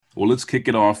Well, let's kick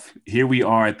it off. Here we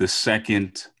are at the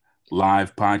second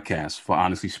live podcast for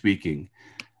Honestly Speaking.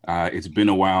 It's been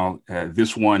a while.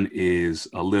 This one is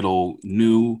a little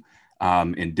new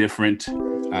and different.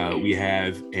 We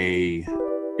have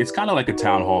it's kind of like a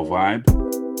town hall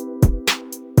vibe.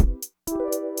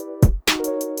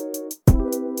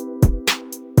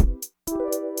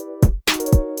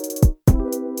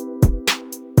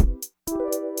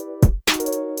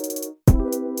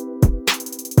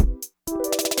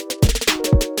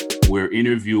 We're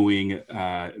interviewing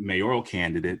mayoral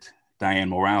candidate Dianne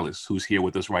Morales, who's here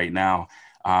with us right now.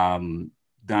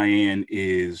 Dianne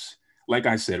is, like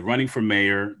I said, running for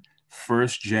mayor,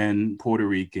 first-gen Puerto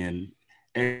Rican,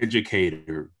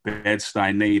 educator,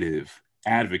 Bed-Stuy native,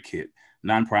 advocate,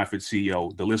 nonprofit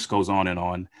CEO. The list goes on and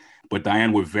on. But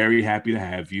Dianne, we're very happy to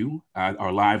have you.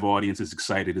 Our live audience is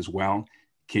excited as well.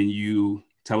 Can you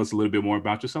tell us a little bit more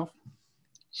about yourself?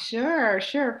 Sure.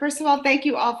 First of all, thank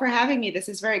you all for having me. This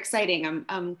is very exciting.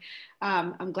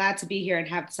 I'm glad to be here and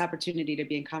have this opportunity to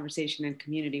be in conversation and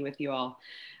community with you all.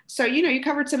 So, you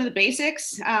covered some of the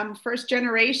basics. First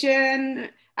generation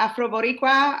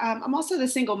Afro-Boricua. I'm also the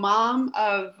single mom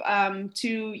of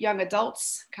two young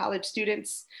adults, college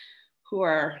students who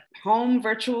are home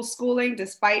virtual schooling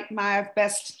despite my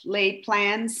best laid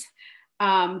plans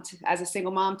as a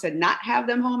single mom to not have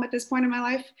them home at this point in my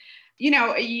life.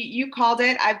 You called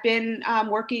it. I've been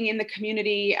working in the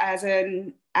community as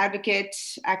an advocate,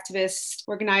 activist,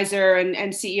 organizer,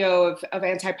 and CEO of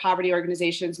anti-poverty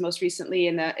organizations, most recently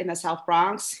in the South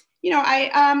Bronx.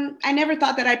 I never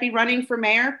thought that I'd be running for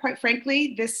mayor, quite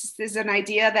frankly. This is an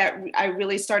idea that I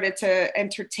really started to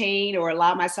entertain or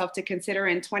allow myself to consider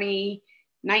in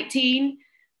 2019.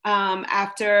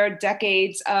 After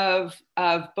decades of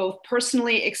both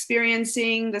personally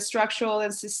experiencing the structural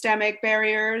and systemic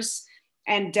barriers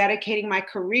and dedicating my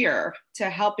career to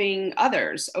helping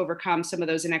others overcome some of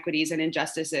those inequities and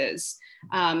injustices.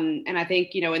 And I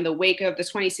think, in the wake of the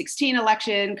 2016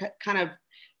 election, kind of,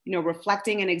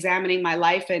 reflecting and examining my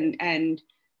life and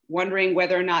wondering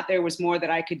whether or not there was more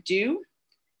that I could do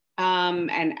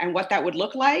and what that would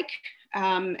look like.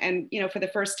 And for the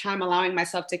first time, allowing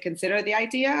myself to consider the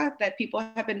idea that people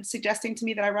have been suggesting to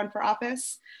me that I run for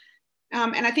office.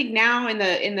 And I think now in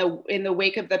the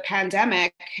wake of the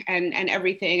pandemic and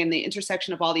everything and the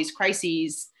intersection of all these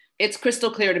crises, it's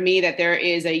crystal clear to me that there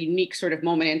is a unique sort of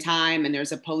moment in time, and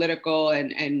there's a political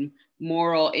and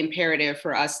moral imperative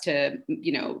for us to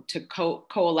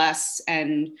coalesce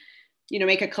and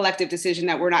make a collective decision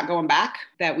that we're not going back,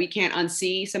 that we can't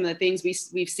unsee some of the things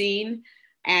we've seen,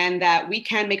 and that we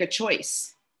can make a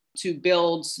choice to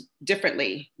build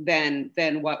differently than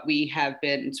what we have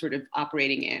been sort of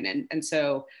operating in. And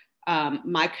so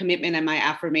my commitment and my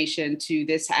affirmation to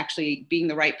this actually being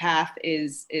the right path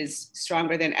is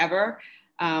stronger than ever.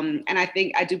 And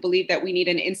I do believe that we need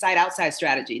an inside-outside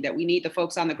strategy, that we need the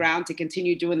folks on the ground to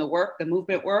continue doing the work, the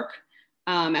movement work.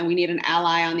 And we need an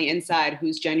ally on the inside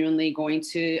who's genuinely going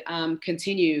to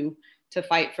continue to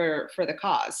fight for the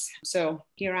cause. So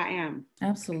here I am.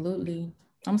 Absolutely.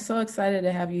 I'm so excited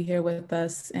to have you here with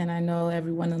us. And I know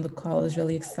everyone on the call is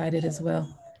really excited as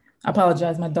well. I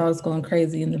apologize, my dog's going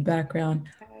crazy in the background.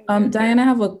 Dianne, I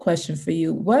have a question for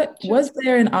you. Was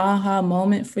there an aha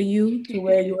moment for you to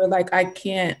where you were like, I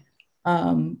can't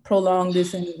prolong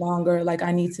this any longer? Like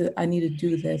I need to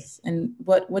do this. And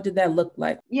what did that look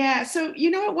like? Yeah. So,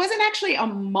 it wasn't actually a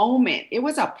moment. It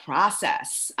was a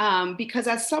process. Because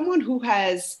as someone who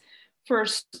has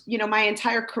my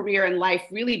entire career and life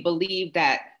really believed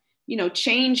that,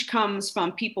 change comes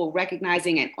from people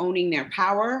recognizing and owning their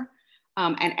power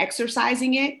and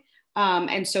exercising it.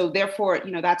 And so therefore,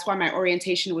 that's why my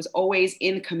orientation was always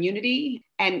in community.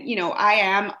 And, I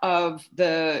am of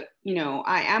the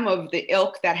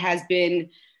ilk that has been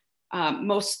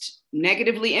most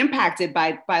negatively impacted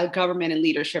by government and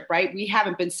leadership, right? We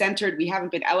haven't been centered, we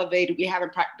haven't been elevated, we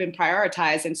haven't been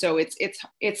prioritized. And so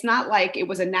it's not like it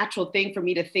was a natural thing for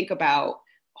me to think about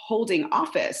holding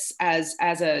office as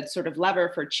a sort of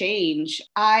lever for change.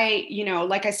 I,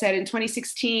 like I said, in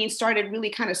 2016, started really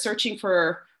kind of searching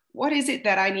for what is it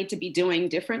that I need to be doing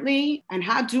differently? And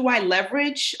how do I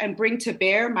leverage and bring to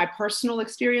bear my personal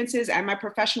experiences and my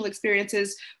professional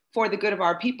experiences for the good of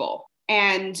our people?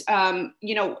 And,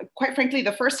 quite frankly,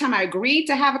 the first time I agreed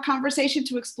to have a conversation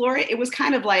to explore it, it was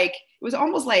kind of like, was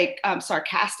almost like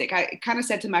sarcastic. I kind of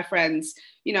said to my friends,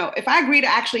 if I agree to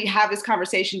actually have this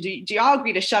conversation, do y'all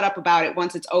agree to shut up about it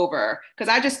once it's over? Because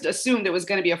I just assumed it was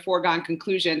going to be a foregone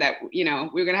conclusion that, we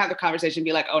were going to have the conversation and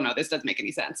be like, oh no, this doesn't make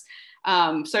any sense.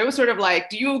 So it was sort of like,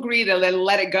 do you agree to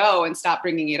let it go and stop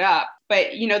bringing it up?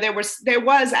 But, there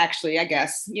was actually, I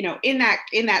guess, in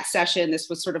that session, this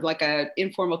was sort of like a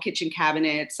informal kitchen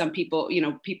cabinet. Some people,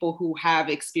 people who have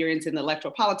experience in the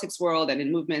electoral politics world and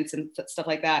in movements and stuff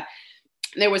like that.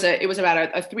 It was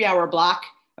about a 3-hour block.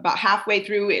 About halfway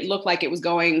through, it looked like it was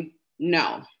going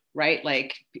no, right?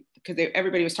 Like, because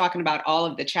everybody was talking about all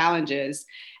of the challenges.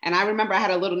 And I remember I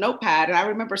had a little notepad, and I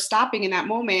remember stopping in that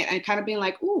moment and kind of being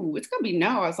like, ooh, it's going to be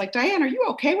no. I was like, Dianne, are you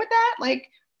okay with that? Like,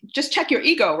 just check your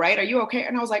ego, right? Are you okay?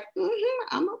 And I was like,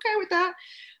 I'm okay with that.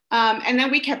 And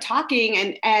then we kept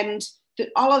talking, and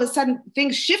all of a sudden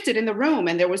things shifted in the room,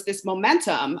 and there was this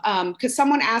momentum, because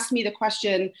someone asked me the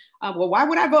question, well, why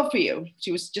would I vote for you?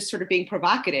 She was just sort of being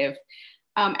provocative.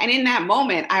 And in that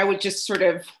moment, I would just sort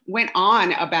of went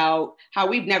on about how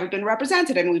we've never been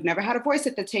represented, and we've never had a voice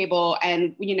at the table.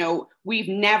 And, we've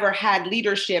never had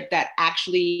leadership that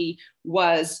actually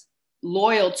was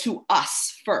loyal to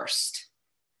us first.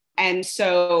 And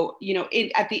so,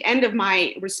 at the end of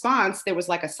my response, there was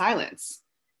like a silence.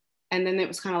 And then it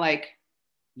was kind of like,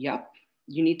 yep,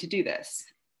 you need to do this.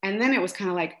 And then it was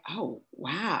kind of like, oh,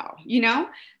 wow,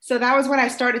 So that was when I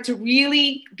started to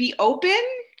really be open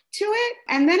to it.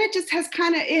 And then it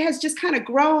has just kind of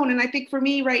grown. And I think for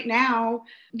me right now,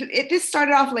 this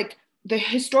started off like the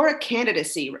historic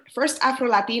candidacy, first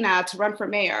Afro-Latina to run for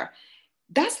mayor.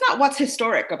 That's not what's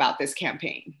historic about this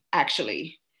campaign,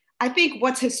 actually. I think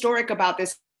what's historic about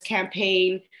this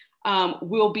campaign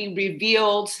will be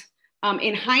revealed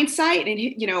in hindsight.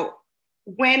 And,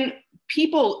 when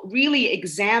people really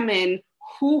examine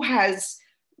who has,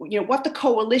 what the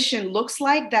coalition looks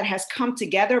like that has come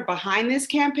together behind this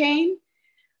campaign,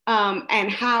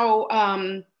 and how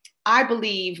I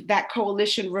believe that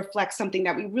coalition reflects something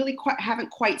that we really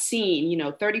haven't quite seen.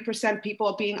 30%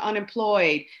 people being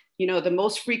unemployed, the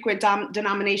most frequent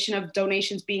denomination of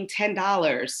donations being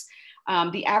 $10.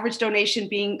 The average donation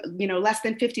being, less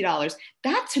than $50.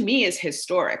 That to me is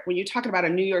historic. When you're talking about a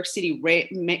New York City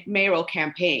mayoral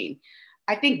campaign,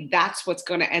 I think that's what's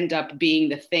going to end up being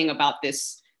the thing about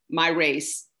this, my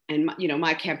race and,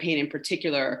 my campaign in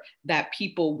particular, that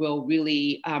people will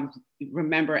really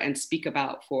remember and speak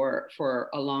about for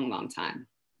a long, long time.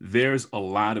 There's a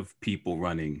lot of people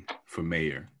running for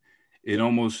mayor.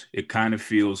 It kind of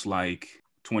feels like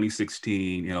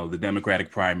 2016, the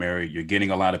Democratic primary. You're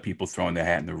getting a lot of people throwing their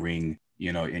hat in the ring,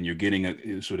 and you're getting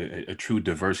a sort of a true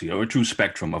diversity or a true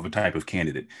spectrum of a type of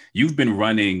candidate. You've been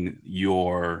running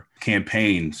your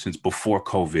campaign since before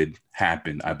COVID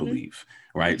happened, I believe,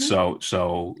 right? Mm-hmm.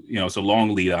 So it's a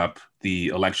long lead up. The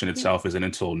election itself isn't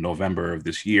until November of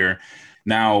this year.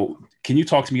 Now, can you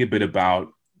talk to me a bit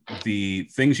about the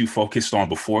things you focused on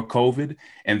before COVID,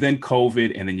 and then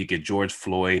COVID, and then you get George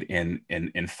Floyd, and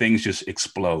things just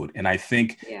explode? And I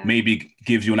think maybe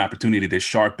gives you an opportunity to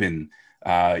sharpen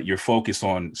your focus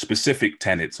on specific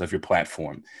tenets of your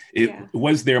platform.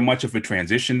 Was there much of a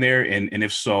transition there? And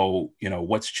if so,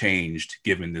 what's changed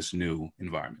given this new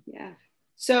environment? Yeah.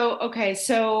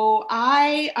 So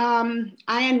I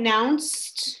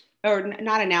announced, or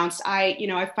not announced,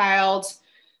 I filed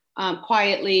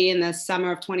quietly in the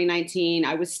summer of 2019.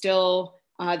 I was still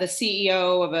the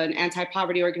CEO of an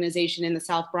anti-poverty organization in the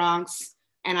South Bronx,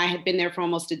 and I had been there for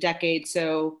almost a decade.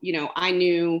 So, I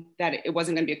knew that it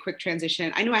wasn't going to be a quick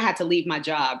transition. I knew I had to leave my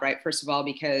job, right? First of all,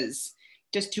 because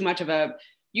just too much of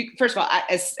first of all,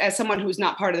 as someone who's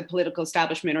not part of the political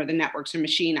establishment or the networks or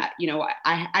machine,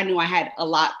 I knew I had a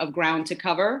lot of ground to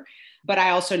cover. But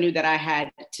I also knew that I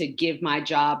had to give my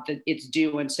job its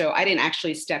due. And so I didn't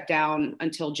actually step down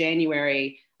until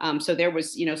January. So there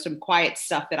was, some quiet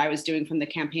stuff that I was doing from the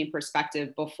campaign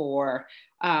perspective before,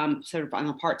 sort of on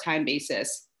a part-time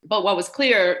basis. But what was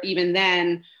clear even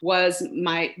then was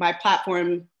my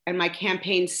platform and my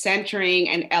campaign centering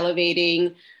and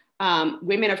elevating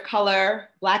women of color,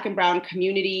 Black and brown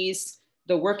communities,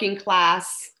 the working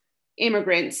class,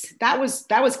 immigrants. That was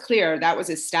clear. That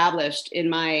was established in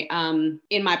my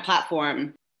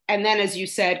platform. And then, as you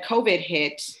said, COVID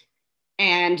hit,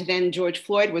 and then George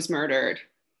Floyd was murdered.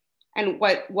 And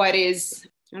what is,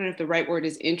 I don't know if the right word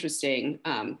is interesting,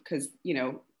 because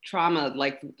trauma,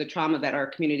 like the trauma that our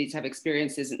communities have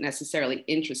experienced, isn't necessarily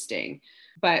interesting.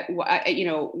 But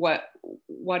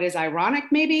what is ironic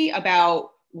maybe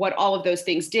about what all of those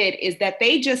things did is that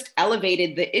they just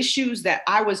elevated the issues that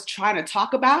I was trying to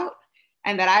talk about,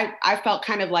 and that I felt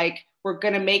kind of like, we're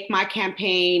going to make my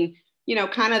campaign,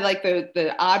 kind of like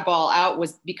the oddball out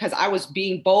was because I was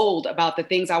being bold about the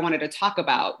things I wanted to talk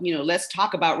about. Let's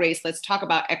talk about race, let's talk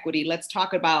about equity, let's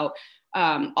talk about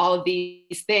all of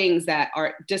these things that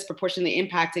are disproportionately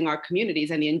impacting our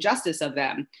communities and the injustice of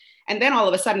them. And then all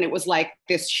of a sudden it was like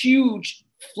this huge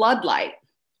floodlight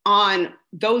on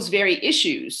those very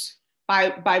issues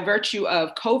by virtue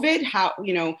of COVID, how,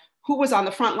 who was on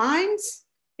the front lines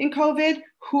in COVID,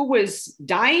 who was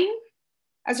dying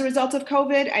as a result of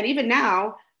COVID. And even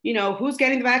now, who's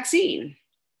getting the vaccine,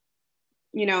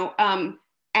 and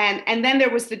then there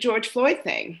was the George Floyd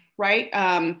thing, right?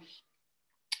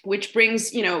 Which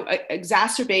brings,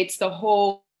 exacerbates the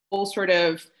whole sort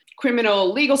of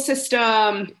criminal legal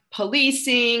system,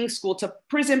 policing, school to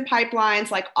prison pipelines,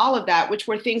 like all of that, which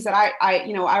were things that I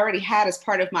already had as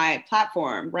part of my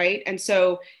platform, right? And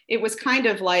so it was kind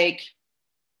of like,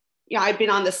 I've been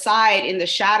on the side in the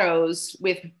shadows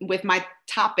with my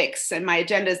topics and my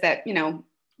agendas that,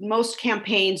 most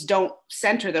campaigns don't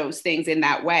center those things in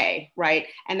that way, right?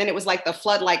 And then it was like the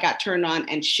floodlight got turned on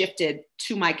and shifted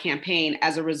to my campaign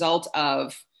as a result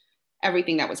of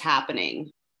everything that was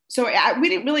happening. So we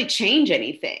didn't really change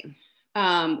anything.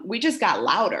 We just got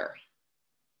louder,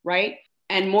 right?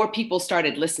 And more people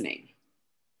started listening,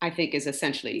 I think is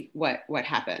essentially what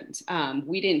happened.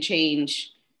 We didn't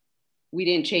change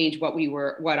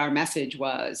what our message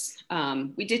was.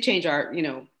 We did change our,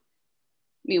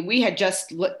 we had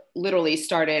just literally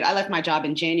started, I left my job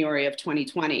in January of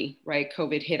 2020, right?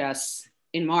 COVID hit us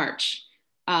in March.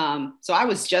 So I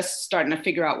was just starting to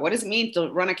figure out, what does it mean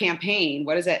to run a campaign?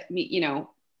 What does that mean?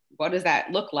 What does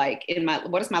that look like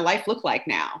what does my life look like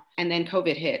now? And then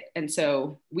COVID hit. And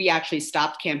so we actually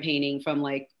stopped campaigning from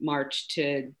like March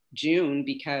to June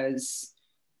because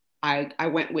I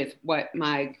went with what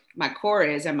my core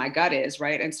is and my gut is,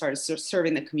 right? And started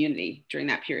serving the community during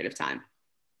that period of time.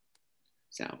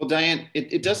 So, well, Dianne,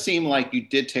 it does seem like you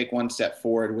did take one step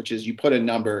forward, which is you put a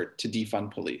number to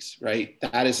defund police, right?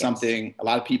 That is something a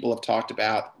lot of people have talked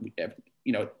about.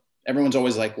 Everyone's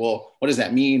always like, well, what does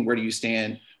that mean? Where do you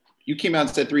stand? You came out and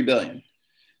said $3 billion.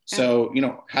 So,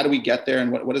 how do we get there?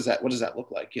 And what does that look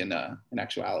like in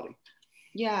actuality?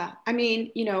 Yeah, I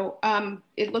mean,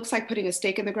 it looks like putting a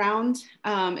stake in the ground.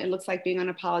 It looks like being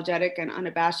unapologetic and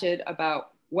unabashed about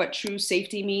what true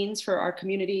safety means for our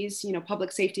communities.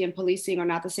 Public safety and policing are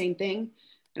not the same thing.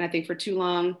 And I think for too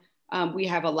long, we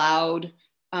have allowed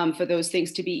for those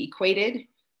things to be equated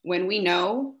when we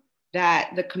know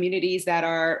that the communities that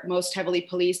are most heavily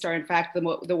policed are in fact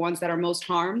the ones that are most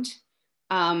harmed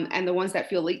and the ones that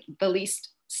feel the least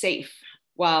safe.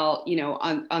 While,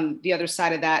 on the other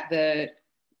side of that,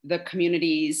 the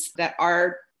communities that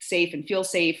are safe and feel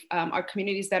safe are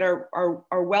communities that are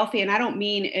wealthy. And I don't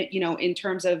mean, in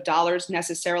terms of dollars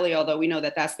necessarily, although we know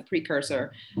that that's the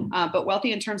precursor, but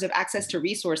wealthy in terms of access to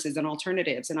resources and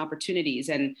alternatives and opportunities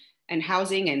and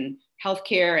housing and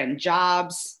healthcare and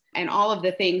jobs and all of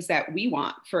the things that we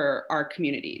want for our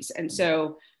communities. And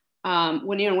so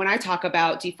when I talk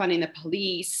about defunding the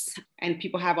police and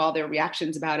people have all their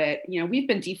reactions about it, we've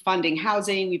been defunding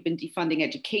housing, we've been defunding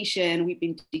education, we've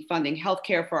been defunding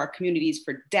healthcare for our communities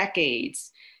for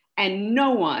decades. And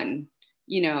no one,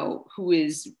 who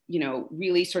is,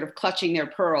 really sort of clutching their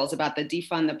pearls about the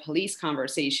defund the police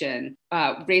conversation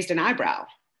raised an eyebrow,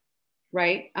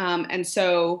 right? And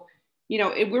so,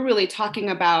 we're really talking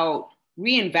about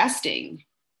reinvesting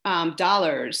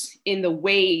dollars in the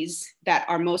ways that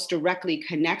are most directly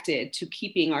connected to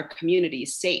keeping our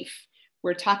communities safe.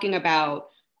 We're talking about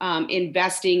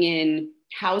investing in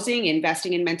housing,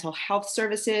 investing in mental health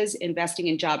services, investing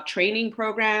in job training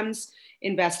programs,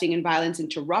 investing in violence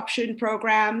interruption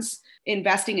programs,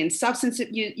 investing in substance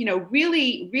abuse,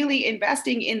 really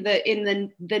investing in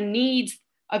the needs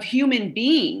of human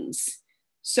beings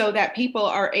so that people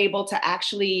are able to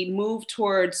actually move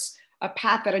towards a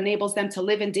path that enables them to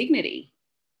live in dignity.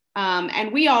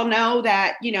 And we all know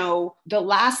that, the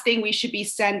last thing we should be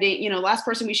sending, last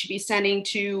person we should be sending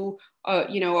to,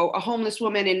 a homeless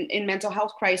woman in mental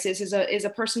health crisis is a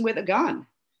person with a gun.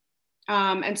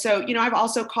 And so, I've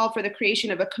also called for the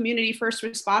creation of a community first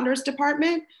responders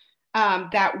department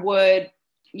that would,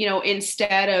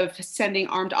 instead of sending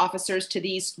armed officers to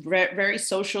these very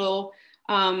social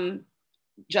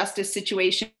justice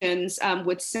situations,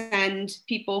 would send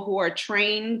people who are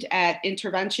trained at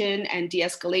intervention and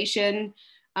de-escalation,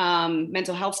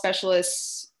 mental health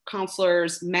specialists,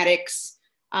 counselors, medics,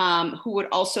 who would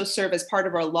also serve as part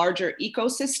of our larger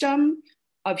ecosystem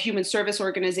of human service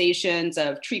organizations,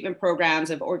 of treatment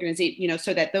programs, of organization,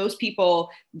 so that those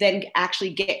people then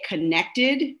actually get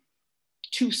connected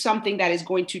to something that is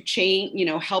going to change,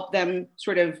 help them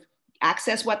sort of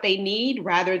access what they need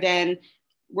rather than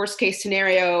worst case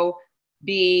scenario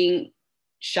being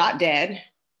shot dead,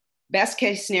 best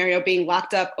case scenario being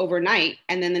locked up overnight,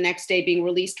 and then the next day being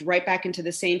released right back into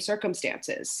the same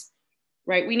circumstances,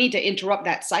 right? We need to interrupt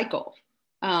that cycle.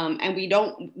 And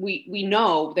we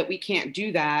know that we can't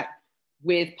do that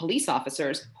with police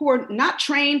officers who are not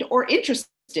trained or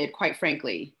interested, quite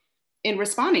frankly, in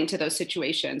responding to those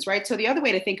situations, right? So the other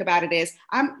way to think about it is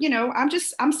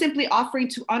I'm simply offering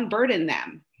to unburden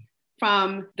them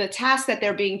from the task that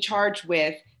they're being charged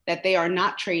with that they are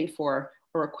not trained for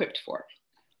or equipped for.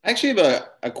 I actually have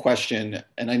a question,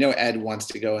 and I know Ed wants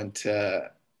to go into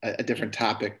a different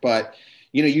topic, but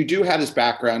you do have this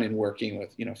background in working with,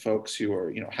 folks who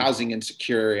are, housing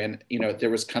insecure. And, there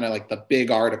was kind of like the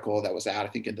big article that was out, I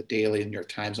think in the Daily and New York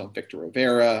Times on Victor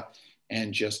Rivera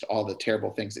and just all the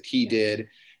terrible things that he did.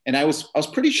 And I was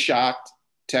pretty shocked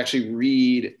to actually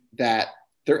read that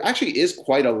there actually is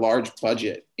quite a large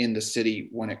budget in the city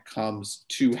when it comes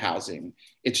to housing.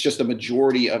 It's just a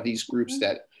majority of these groups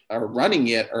that are running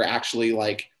it are actually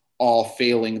like all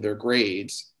failing their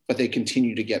grades, but they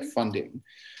continue to get funding.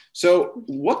 So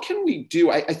what can we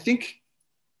do? I think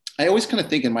I always kind of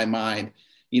think in my mind,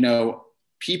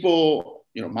 people,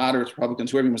 moderates,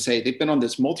 Republicans, whoever you want to say, they've been on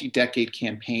this multi-decade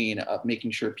campaign of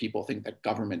making sure people think that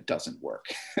government doesn't work.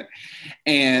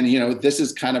 And, this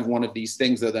is kind of one of these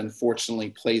things that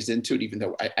unfortunately plays into it, even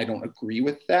though I don't agree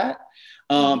with that.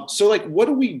 So like, what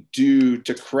do we do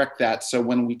to correct that? So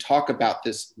when we talk about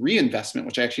this reinvestment,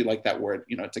 which I actually like that word,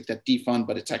 it's like that defund,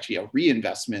 but it's actually a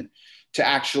reinvestment to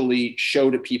actually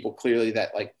show to people clearly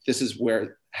that like, this is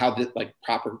how the like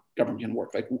proper government can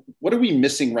work. Like, what are we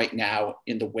missing right now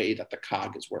in the way that the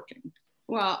cog is working?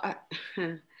 Well,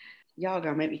 y'all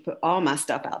gonna make me put all my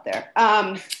stuff out there.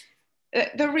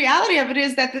 The reality of it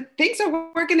is that the things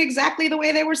are working exactly the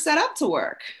way they were set up to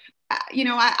work.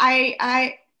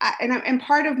 And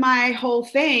part of my whole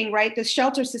thing, right? The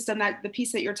shelter system, that the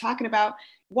piece that you're talking about,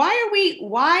 why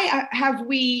have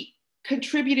we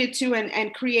contributed to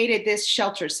and created this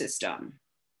shelter system,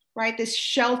 right? This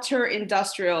shelter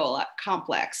industrial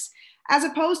complex, as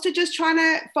opposed to just trying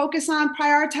to focus on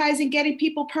prioritizing getting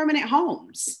people permanent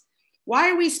homes.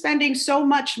 Why are we spending so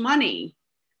much money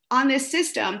on this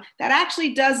system that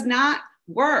actually does not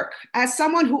work? As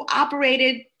someone who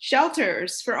operated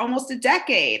shelters for almost a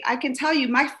decade, I can tell you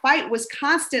my fight was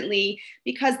constantly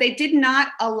because they would not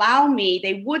allow me.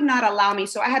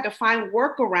 So I had to find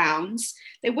workarounds.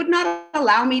 They would not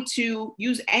allow me to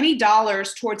use any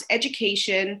dollars towards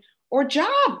education or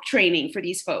job training for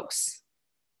these folks.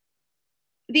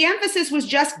 The emphasis was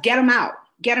just get them out,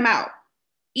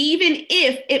 even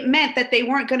if it meant that they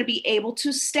weren't going to be able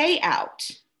to stay out.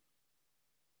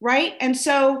 Right. And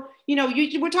so,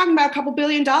 we're talking about a couple $2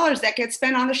 billion that gets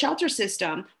spent on the shelter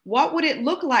system. What would it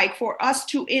look like for us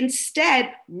to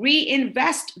instead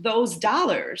reinvest those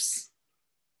dollars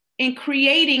in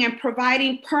creating and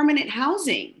providing permanent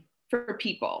housing for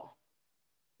people?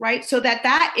 Right. So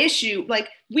that issue, like,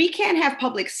 we can't have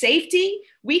public safety,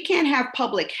 we can't have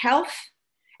public health,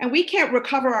 and we can't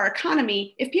recover our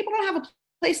economy if people don't have a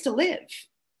place to live.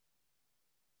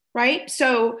 Right.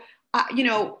 So,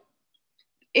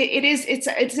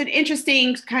 it's an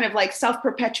interesting kind of like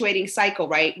self-perpetuating cycle,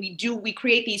 right? We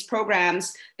create these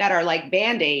programs that are like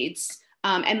Band-Aids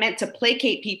and meant to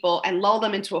placate people and lull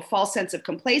them into a false sense of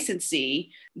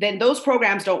complacency. Then those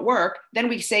programs don't work. Then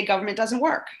we say government doesn't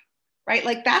work, right?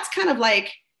 Like, that's kind of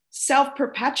like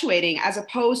self-perpetuating as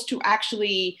opposed to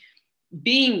actually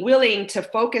being willing to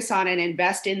focus on and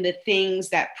invest in the things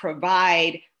that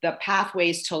provide the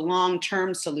pathways to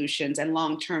long-term solutions and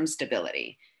long-term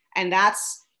stability. And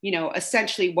that's,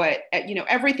 essentially what,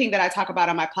 everything that I talk about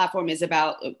on my platform is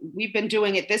about. We've been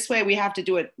doing it this way. We have to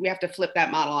do it. We have to flip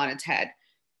that model on its head.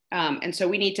 And so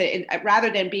we need to, rather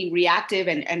than being reactive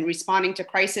and responding to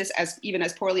crisis even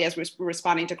as poorly as we're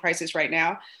responding to crisis right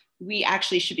now, we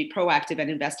actually should be proactive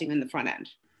and investing in the front end.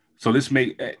 So this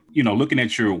looking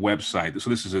at your website,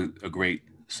 so this is a great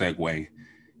segue.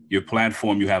 Your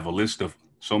platform, you have a list of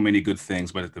so many good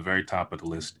things, but at the very top of the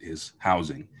list is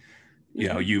housing.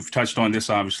 You've touched on this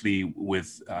obviously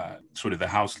with sort of the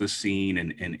houseless scene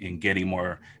and getting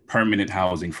more permanent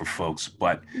housing for folks.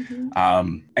 But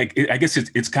I guess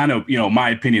it's kind of,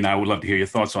 my opinion, I would love to hear your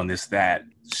thoughts on this, that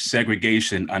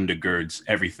segregation undergirds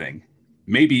everything,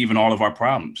 maybe even all of our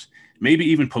problems, maybe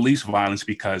even police violence,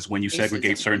 because when you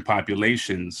segregate certain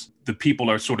populations, the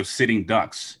people are sort of sitting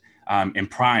ducks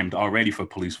and primed already for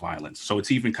police violence. So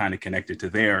it's even kind of connected to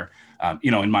there,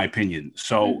 in my opinion.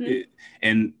 So,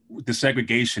 and the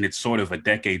segregation, it's sort of a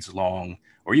decades long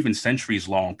or even centuries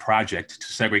long project to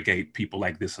segregate people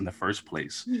like this in the first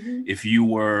place. Mm-hmm. If you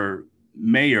were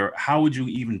mayor, how would you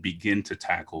even begin to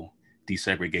tackle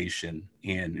desegregation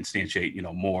and instantiate,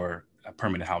 more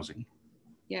permanent housing?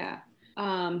 Yeah.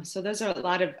 So those are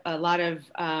a lot of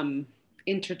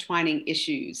intertwining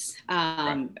issues.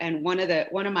 Right. And one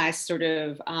of my sort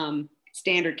of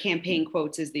standard campaign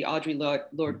quotes is the Audre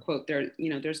Lorde quote.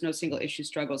 There's no single issue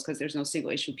struggles because there's no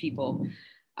single issue people.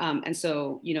 And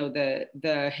so,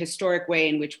 the historic way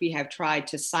in which we have tried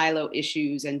to silo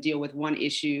issues and deal with one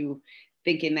issue,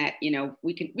 thinking that,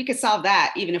 we could solve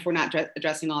that even if we're not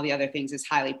addressing all the other things, is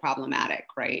highly problematic,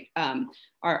 right?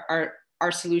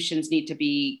 Our solutions need to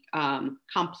be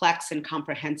complex and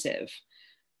comprehensive.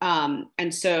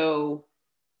 And so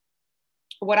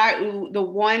the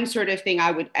one sort of thing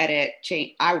I would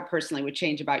I would personally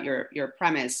change about your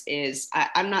premise is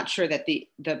I'm not sure that the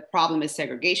problem is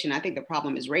segregation. I think the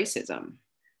problem is racism.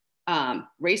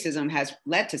 Racism has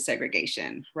led to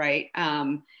segregation, right?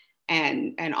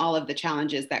 And all of the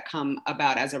challenges that come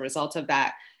about as a result of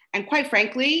that. And quite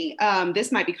frankly,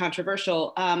 this might be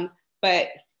controversial, but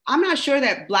I'm not sure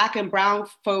that Black and brown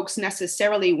folks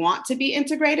necessarily want to be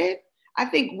integrated. I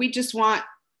think we just want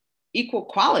equal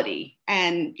quality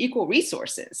and equal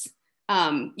resources.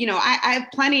 I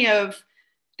have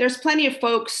there's plenty of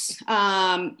folks,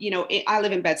 I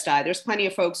live in Bed-Stuy. There's plenty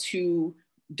of folks who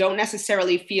don't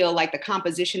necessarily feel like the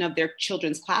composition of their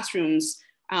children's classrooms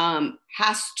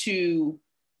has to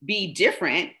be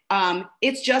different.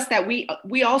 It's just that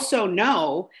we also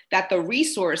know that the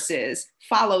resources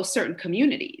follow certain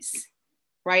communities,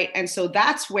 right? And so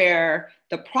that's where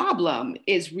the problem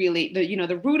is really,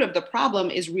 the root of the problem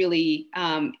is really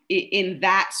in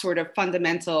that sort of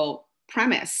fundamental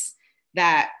premise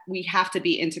that we have to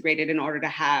be integrated in order to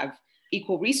have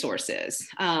equal resources.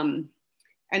 And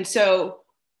so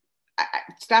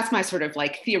that's my sort of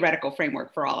like theoretical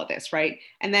framework for all of this, right?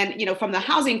 And then, from the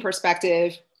housing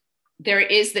perspective, there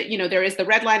is the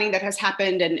redlining that has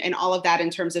happened and all of that in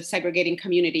terms of segregating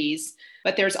communities,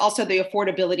 but there's also the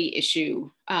affordability issue,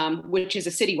 which is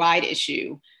a citywide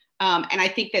issue. And I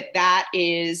think that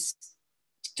is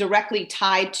directly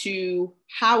tied to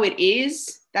how it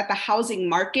is that the housing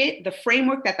market, the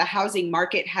framework that the housing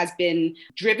market has been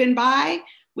driven by,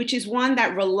 which is one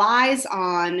that relies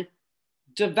on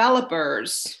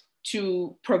developers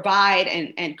to provide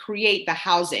and create the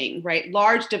housing, right?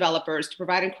 Large developers to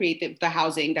provide and create the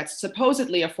housing that's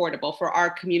supposedly affordable for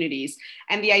our communities.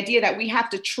 And the idea that we have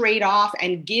to trade off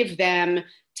and give them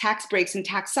tax breaks and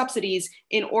tax subsidies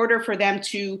in order for them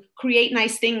to create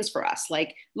nice things for us.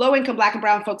 Like low-income Black and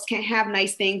brown folks can't have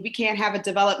nice things. We can't have a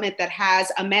development that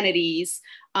has amenities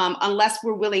unless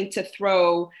we're willing to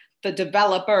throw the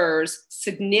developers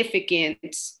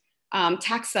significant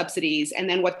tax subsidies. And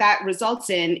then what that results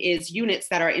in is units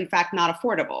that are in fact not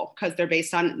affordable because they're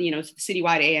based on,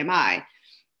 citywide AMI.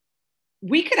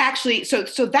 We could actually, so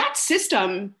that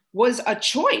system was a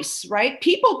choice, right?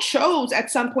 People chose at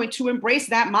some point to embrace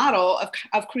that model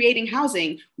of creating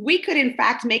housing. We could in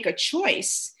fact make a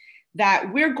choice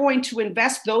that we're going to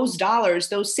invest those dollars,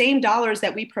 those same dollars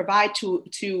that we provide to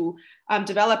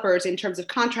developers in terms of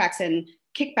contracts and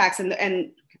kickbacks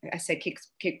and I say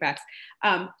kickbacks,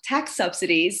 tax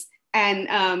subsidies and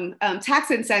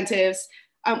tax incentives.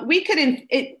 We could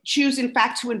choose, in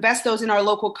fact, to invest those in our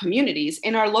local communities,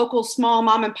 in our local small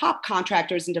mom and pop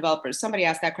contractors and developers. Somebody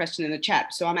asked that question in the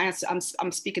chat, so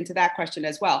I'm speaking to that question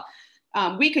as well.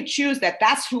 We could choose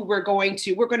that's who we're going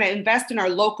to invest in our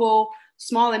local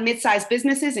small and mid-sized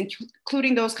businesses,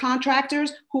 including those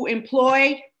contractors who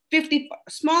employ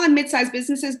small and mid-sized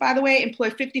businesses, by the way, employ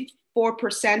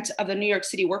 54% of the New York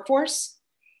City workforce.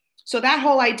 So that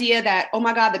whole idea that, oh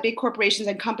my God, the big corporations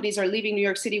and companies are leaving New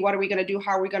York City, what are we going to do?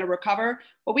 How are we going to recover?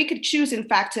 Well, we could choose, in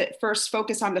fact, to first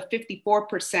focus on the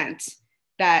 54%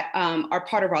 that are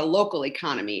part of our local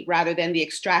economy, rather than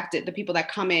the people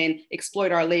that come in,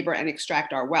 exploit our labor and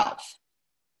extract our wealth.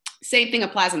 Same thing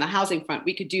applies on the housing front.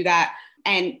 We could do that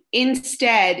and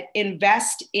instead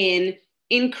invest in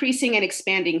increasing and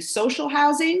expanding social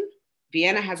housing.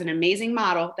 Vienna has an amazing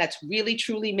model that's really,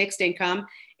 truly mixed income,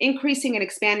 increasing and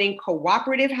expanding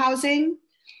cooperative housing,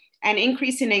 and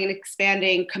increasing and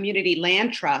expanding community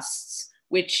land trusts,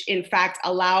 which in fact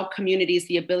allow communities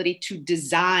the ability to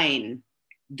design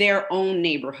their own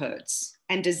neighborhoods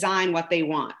and design what they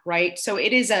want, right? So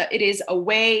it is a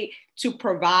way to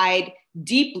provide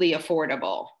deeply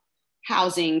affordable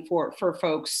housing for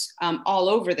folks all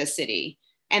over the city.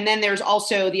 And then there's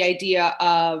also the idea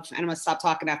of, and I'm gonna stop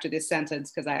talking after this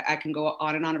sentence because I can go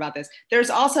on and on about this. There's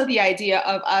also the idea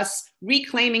of us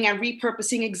reclaiming and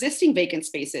repurposing existing vacant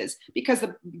spaces, because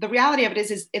the reality of it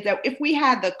is that if we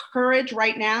had the courage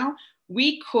right now,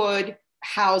 we could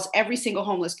house every single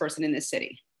homeless person in this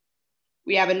city.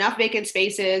 We have enough vacant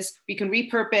spaces. We can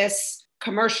repurpose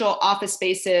commercial office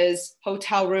spaces,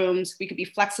 hotel rooms. We could be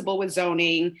flexible with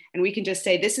zoning, and we can just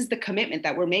say, this is the commitment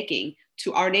that we're making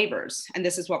to our neighbors, and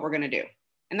this is what we're going to do.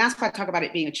 And that's why I talk about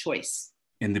it being a choice.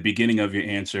 In the beginning of your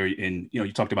answer,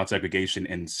 you talked about segregation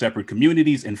and separate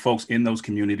communities and folks in those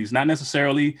communities not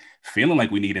necessarily feeling like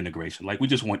we need integration, like we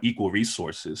just want equal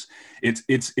resources.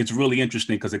 It's really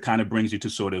interesting because it kind of brings you to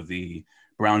sort of the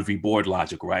Brown v. Board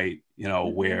logic, right?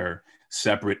 Where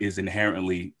separate is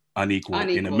inherently unequal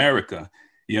in America.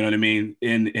 You know what I mean?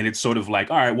 And it's sort of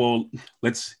like, all right, well,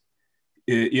 let's,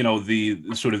 the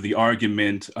sort of the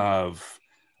argument of,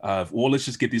 well, let's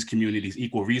just get these communities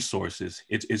equal resources.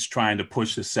 It's trying to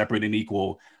push the separate and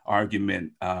equal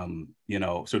argument,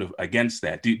 sort of against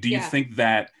that. Do you think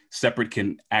that separate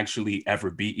can actually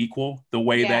ever be equal the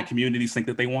way that communities think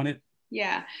that they want it?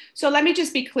 Yeah. So let me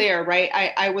just be clear, right?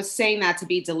 I was saying that to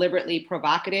be deliberately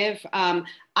provocative.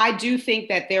 I do think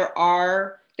that there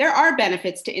are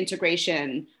benefits to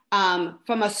integration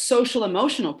from a social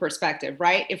emotional perspective,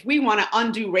 right? If we want to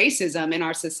undo racism in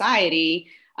our society,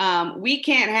 we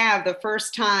can't have the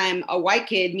first time a white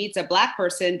kid meets a Black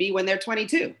person be when they're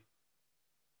 22,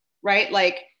 right?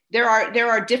 Like there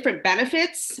are different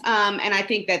benefits. And I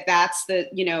think that that's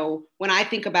when I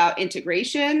think about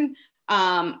integration,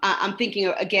 I'm thinking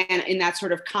again in that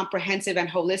sort of comprehensive and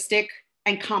holistic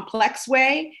and complex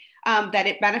way that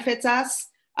it benefits us.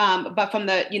 But from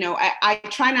I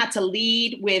try not to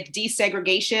lead with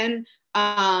desegregation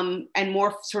and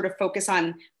more sort of focus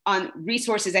on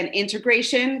resources and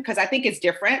integration, because I think it's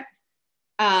different.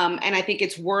 And I think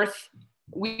it's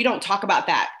we don't talk about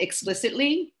that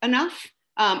explicitly enough.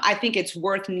 I think it's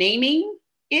worth naming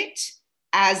it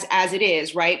as it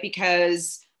is, right?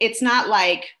 Because it's not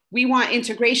like we want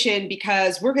integration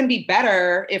because we're going to be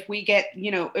better if we get,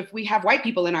 if we have white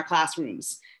people in our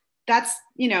classrooms. That's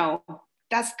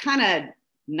kind of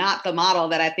not the model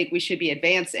that I think we should be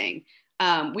advancing.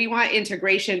 We want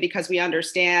integration because we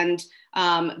understand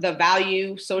the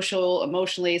value, social,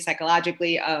 emotionally,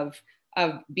 psychologically, of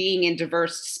being in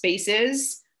diverse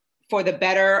spaces for the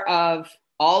better of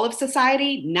all of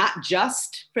society, not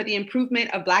just for the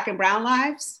improvement of Black and Brown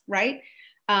lives, right?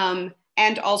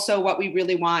 And also what we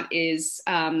really want is,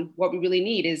 what we really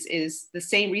need is the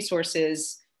same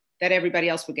resources that everybody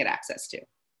else would get access to.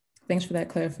 Thanks for that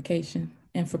clarification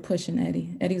and for pushing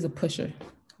Eddie. Eddie's a pusher,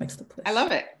 likes to push. I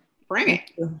love it. Bring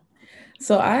it.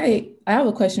 So I have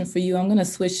a question for you. I'm going to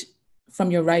switch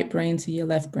from your right brain to your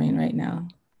left brain right now.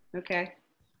 Okay.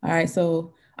 All right.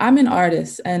 So I'm an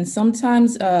artist, and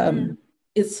sometimes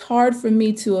it's hard for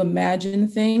me to imagine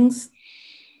things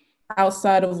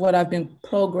outside of what I've been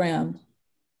programmed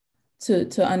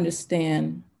to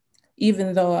understand,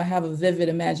 even though I have a vivid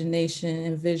imagination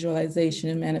and visualization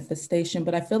and manifestation.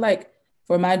 But I feel like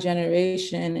for my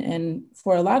generation and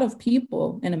for a lot of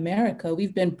people in America,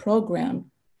 we've been programmed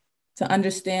to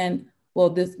understand,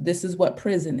 well, this is what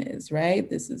prison is, right?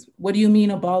 What do you mean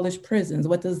abolish prisons?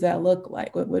 What does that look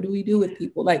like? What do we do with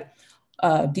people? Like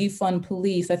defund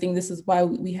police. I think this is why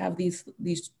we have these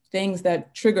things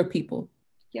that trigger people.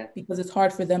 Yeah. Because it's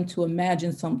hard for them to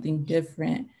imagine something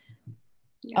different.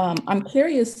 Yeah. I'm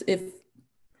curious if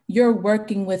you're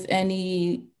working with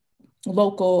any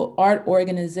local art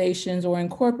organizations or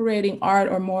incorporating art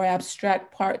or more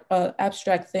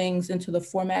abstract things into the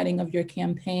formatting of your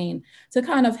campaign to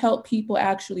kind of help people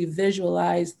actually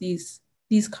visualize these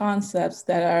concepts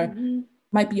that are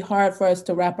might be hard for us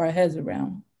to wrap our heads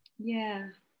around.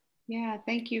 Yeah,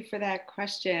 thank you for that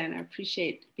question. I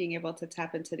appreciate being able to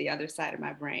tap into the other side of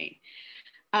my brain.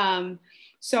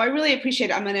 So I really appreciate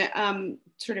it. I'm going to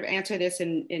sort of answer this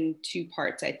in two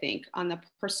parts, I think. On the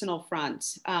personal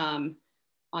front, on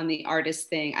the artist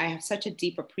thing, I have such a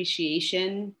deep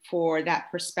appreciation for that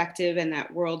perspective and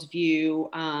that worldview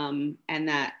and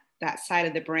that side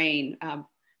of the brain,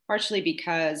 partially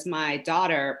because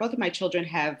both of my children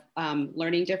have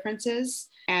learning differences,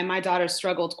 and my daughter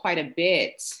struggled quite a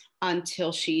bit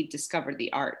until she discovered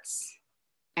the arts.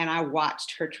 And I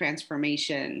watched her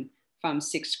transformation from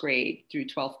 6th grade through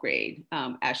 12th grade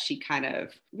as she kind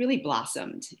of really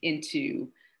blossomed into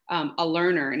a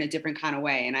learner in a different kind of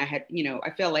way. And I had,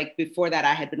 I feel like before that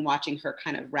I had been watching her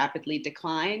kind of rapidly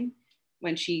decline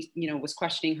when she, was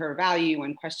questioning her value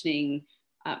and questioning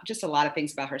just a lot of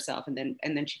things about herself. And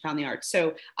then she found the arts.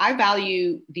 So I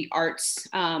value the arts,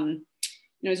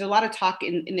 there's a lot of talk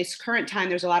in this current time,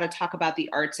 there's a lot of talk about the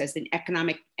arts as an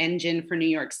economic engine for New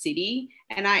York City.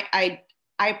 And I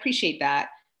appreciate that.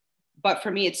 But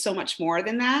for me, it's so much more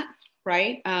than that,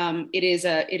 right? It is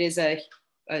a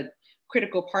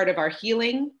critical part of our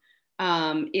healing.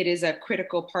 It is a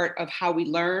critical part of how we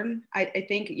learn. I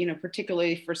think,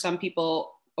 particularly for some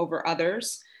people over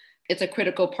others, it's a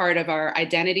critical part of our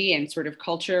identity and sort of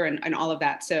culture and all of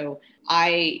that. So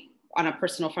I, on a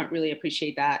personal front, really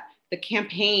appreciate that. The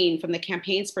campaign, from the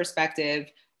campaign's perspective,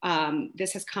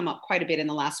 this has come up quite a bit in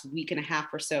the last week and a half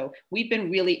or so. We've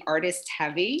been really artist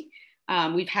heavy.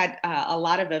 We've had a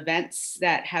lot of events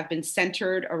that have been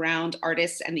centered around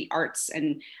artists and the arts.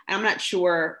 And I'm not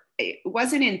sure, it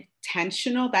wasn't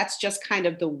intentional. That's just kind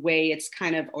of the way it's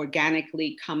kind of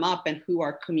organically come up and who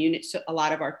our community, so a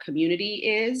lot of our community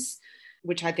is,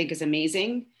 which I think is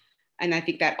amazing. And I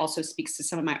think that also speaks to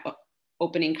some of my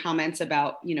opening comments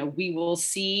about, we will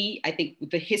see, I think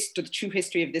the true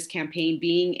history of this campaign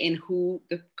being in who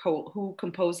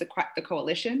composed the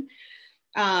coalition.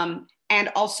 And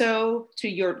also to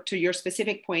your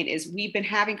specific point is we've been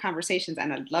having conversations,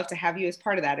 and I'd love to have you as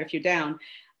part of that if you're down,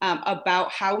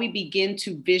 about how we begin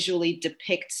to visually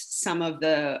depict some of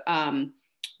the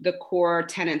core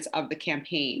tenets of the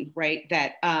campaign, right?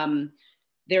 That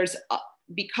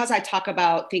because I talk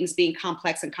about things being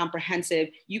complex and comprehensive,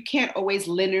 you can't always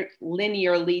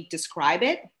linearly describe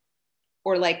it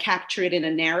or like capture it in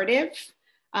a narrative.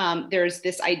 There's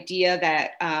this idea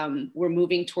that we're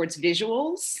moving towards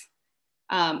visuals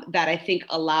that I think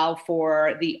allow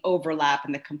for the overlap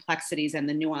and the complexities and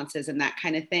the nuances and that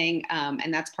kind of thing.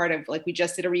 And that's part of, like, we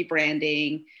just did a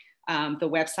rebranding. The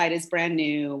website is brand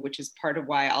new, which is part of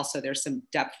why also there's some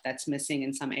depth that's missing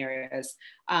in some areas.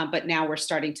 But now we're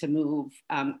starting to move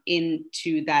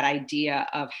into that idea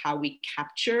of how we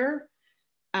capture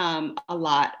a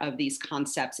lot of these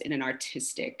concepts in an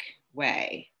artistic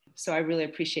way. So I really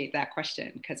appreciate that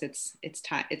question because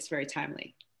it's very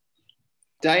timely.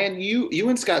 Dianne, you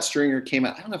and Scott Stringer came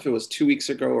out, I don't know if it was 2 weeks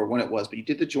ago or when it was, but you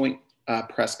did the joint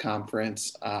press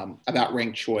conference about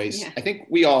ranked choice. Yeah. I think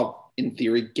we all, in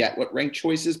theory, get what ranked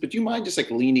choice is, but do you mind just like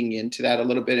leaning into that a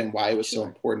little bit and why it was so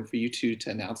important for you two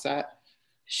to announce that?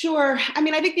 Sure. I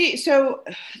mean, I think so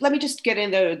let me just get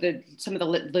into some of the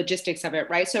logistics of it,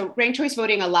 right? So ranked choice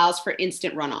voting allows for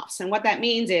instant runoffs. And what that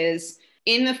means is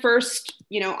in the first,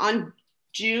 on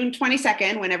June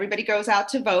 22nd, when everybody goes out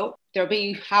to vote, there'll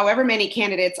be however many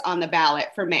candidates on the ballot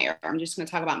for mayor. I'm just going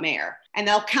to talk about mayor. And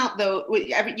they'll count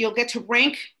you'll get to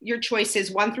rank your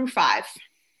choices 1 through 5.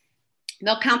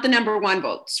 They'll count the number 1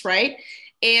 votes, right?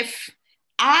 If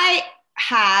I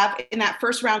have, in that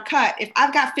first round cut, if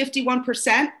I've got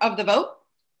 51% of the vote,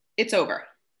 it's over.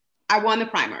 I won the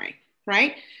primary,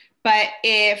 right? But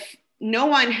if no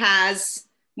one has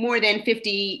more than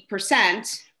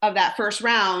 50% of that first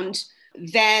round,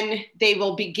 then they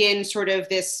will begin sort of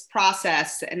this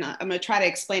process. And I'm going to try to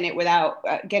explain it without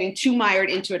getting too mired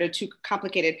into it or too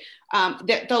complicated.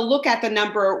 They'll look at the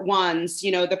number ones,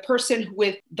 the person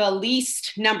with the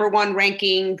least number 1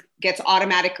 ranking gets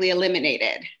automatically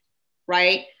eliminated,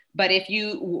 right? But if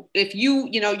your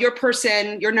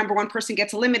number 1 person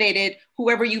gets eliminated,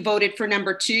 whoever you voted for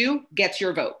number 2 gets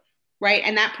your vote, right?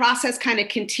 And that process kind of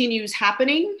continues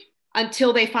happening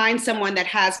until they find someone that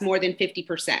has more than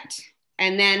 50%.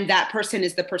 And then that person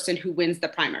is the person who wins the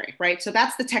primary, right? So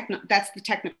that's the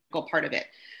technical part of it.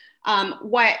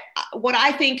 What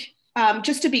I think,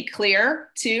 just to be clear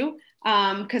too,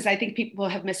 because I think people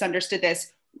have misunderstood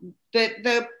this,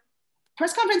 the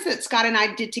press conference that Scott and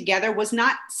I did together was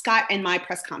not Scott and my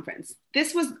press conference.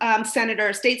 This was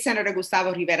State Senator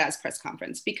Gustavo Rivera's press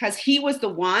conference, because he was the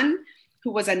one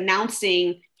who was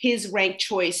announcing his ranked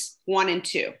choice 1 and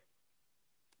 2.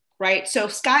 Right. So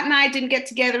Scott and I didn't get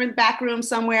together in the back room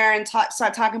somewhere and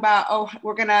start talking about, oh,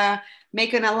 we're going to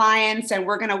make an alliance and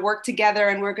we're going to work together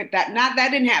and that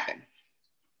didn't happen.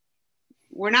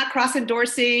 We're not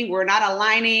cross-endorsing. We're not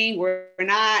aligning. We're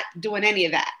not doing any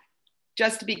of that.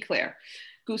 Just to be clear,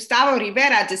 Gustavo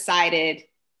Rivera decided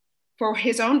for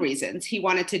his own reasons,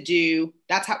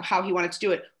 that's how he wanted to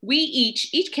do it.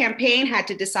 Each campaign had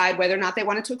to decide whether or not they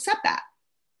wanted to accept that.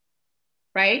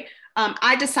 Right.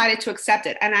 I decided to accept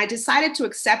it. And I decided to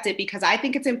accept it because I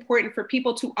think it's important for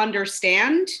people to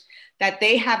understand that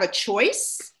they have a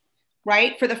choice,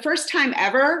 right? For the first time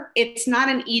ever, it's not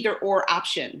an either or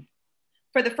option.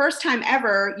 For the first time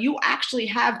ever, you actually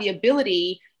have the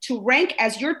ability to rank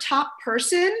as your top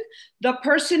person, the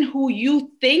person who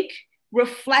you think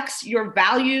reflects your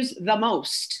values the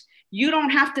most. You don't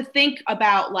have to think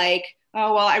about like,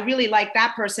 oh, well, I really like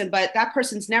that person, but that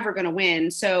person's never going to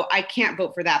win. So I can't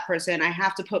vote for that person. I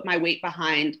have to put my weight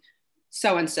behind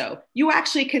so-and-so. You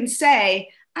actually can say,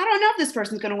 I don't know if this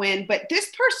person's going to win, but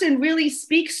this person really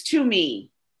speaks to me.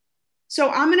 So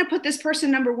I'm going to put this person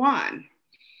number one.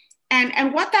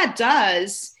 And what that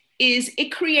does is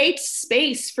it creates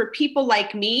space for people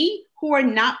like me who are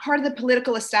not part of the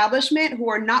political establishment, who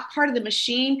are not part of the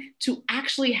machine, to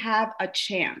actually have a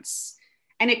chance.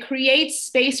 And it creates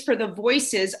space for the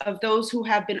voices of those who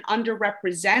have been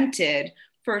underrepresented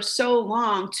for so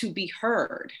long to be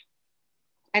heard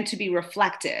and to be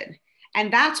reflected.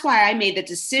 And that's why I made the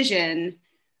decision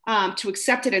to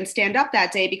accept it and stand up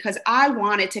that day, because I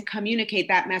wanted to communicate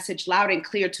that message loud and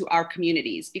clear to our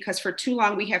communities. Because for too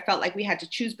long, we have felt like we had to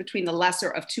choose between the lesser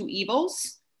of two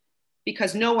evils,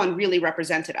 because no one really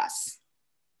represented us.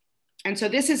 And so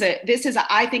this is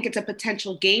I think it's a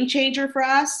potential game changer for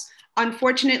us.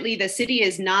 Unfortunately, the city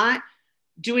is not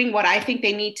doing what I think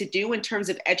they need to do in terms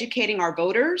of educating our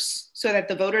voters so that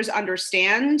the voters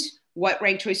understand what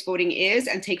ranked choice voting is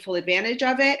and take full advantage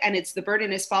of it. And the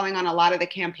burden is falling on a lot of the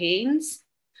campaigns.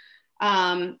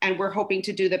 And we're hoping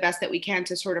to do the best that we can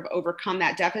to sort of overcome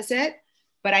that deficit.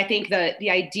 But I think the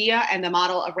idea and the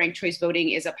model of ranked choice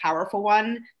voting is a powerful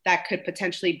one that could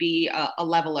potentially be a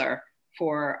leveler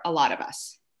for a lot of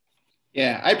us.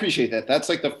 Yeah, I appreciate that. That's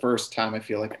like the first time I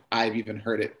feel like I've even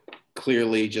heard it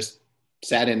clearly. Just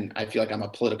sat in, I feel like I'm a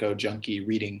Politico junkie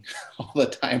reading all the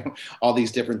time, all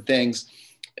these different things.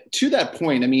 To that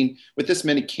point, I mean, with this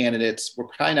many candidates, we're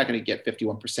probably not going to get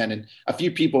 51%. And a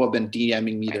few people have been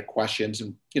DMing me their questions.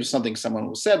 And something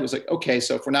someone said was like, okay,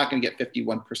 so if we're not going to get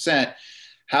 51%,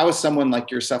 how is someone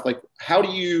like yourself, like, how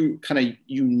do you kind of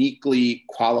uniquely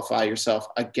qualify yourself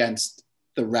against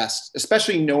the rest,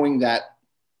 especially knowing that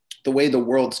the way the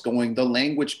world's going, the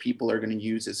language people are going to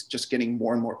use is just getting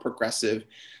more and more progressive.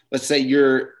 Let's say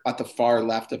you're at the far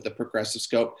left of the progressive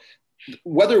scope.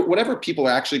 Whatever people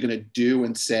are actually going to do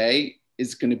and say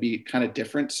is going to be kind of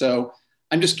different. So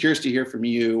I'm just curious to hear from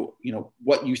you,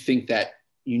 what you think that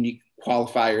unique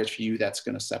qualifier is for you that's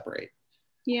going to separate.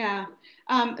 Yeah.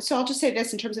 So I'll just say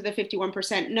this in terms of the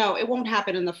 51%. No, it won't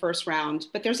happen in the first round,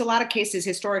 but there's a lot of cases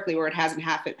historically where it hasn't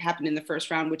happened in the first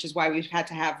round, which is why we've had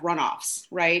to have runoffs,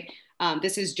 right?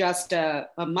 This is just a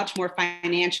much more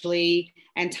financially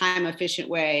and time efficient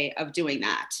way of doing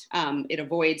that. It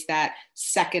avoids that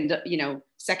second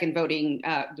voting,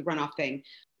 the runoff thing.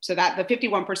 So that the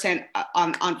 51%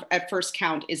 on at first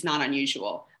count is not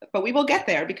unusual, but we will get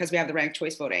there because we have the ranked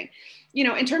choice voting.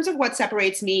 In terms of what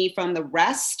separates me from the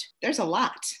rest, there's a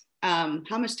lot. How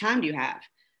much time do you have?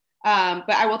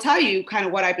 But I will tell you kind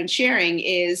of what I've been sharing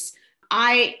is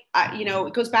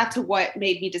it goes back to what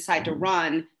made me decide to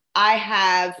run. I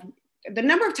have the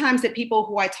number of times that people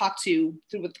who I talk to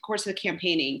through the course of the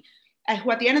campaigning,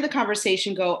 who at the end of the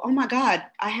conversation go, oh my God,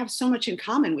 I have so much in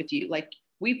common with you. Like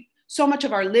so much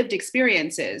of our lived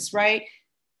experiences, right?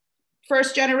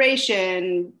 First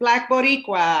generation, Black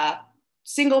Boricua,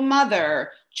 single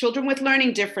mother, children with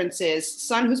learning differences,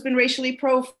 son who's been racially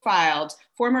profiled,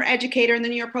 former educator in the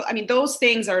New York Post. I mean, those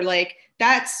things are like,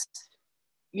 that's,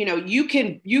 you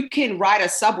can ride a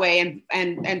subway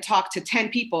and talk to 10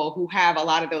 people who have a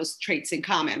lot of those traits in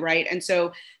common, right? And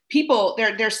so people,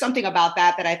 there's something about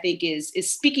that I think is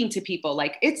speaking to people,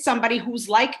 like it's somebody who's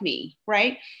like me,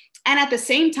 right? And at the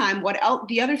same time,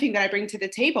 the other thing that I bring to the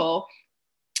table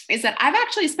is that I've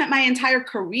actually spent my entire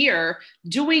career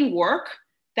doing work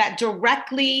that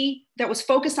was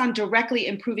focused on directly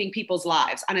improving people's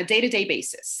lives on a day-to-day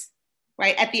basis,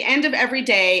 right? At the end of every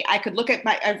day, I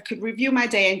could review my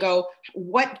day and go,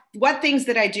 what things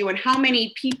did I do and how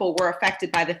many people were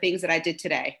affected by the things that I did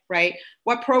today, right?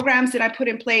 What programs did I put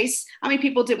in place? How many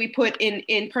people did we put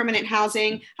in permanent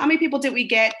housing? How many people did we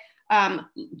get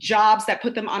jobs that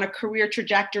put them on a career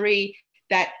trajectory,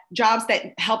 jobs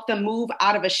that help them move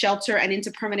out of a shelter and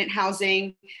into permanent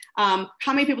housing? How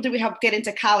many people did we help get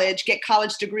into college, get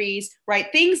college degrees, right?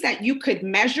 Things that you could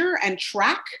measure and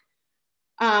track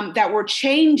that were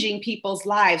changing people's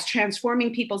lives,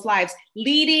 transforming people's lives,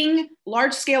 leading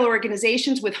large-scale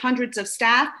organizations with hundreds of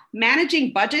staff,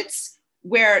 managing budgets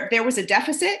where there was a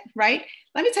deficit, right?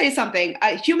 Let me tell you something,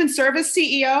 a human service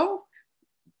CEO,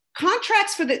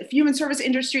 contracts for the human service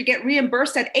industry get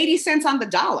reimbursed at 80 cents on the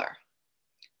dollar.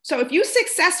 So if you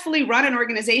successfully run an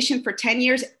organization for 10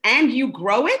 years and you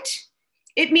grow it,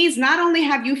 it means not only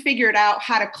have you figured out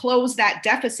how to close that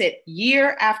deficit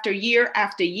year after year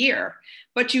after year,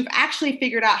 but you've actually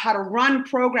figured out how to run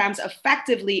programs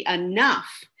effectively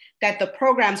enough that the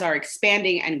programs are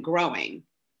expanding and growing,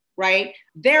 right?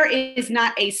 There is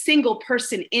not a single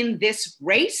person in this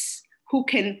race who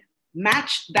can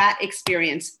match that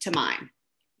experience to mine.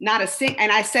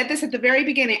 And I said this at the very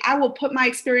beginning, I will put my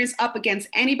experience up against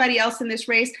anybody else in this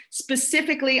race,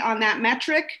 specifically on that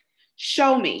metric.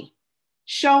 Show me.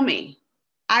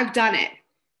 I've done it.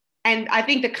 And I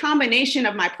think the combination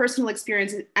of my personal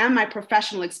experience and my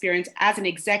professional experience as an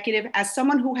executive, as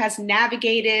someone who has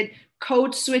navigated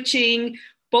code switching,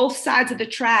 both sides of the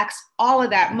tracks, all of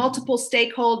that, multiple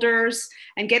stakeholders,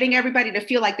 and getting everybody to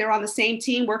feel like they're on the same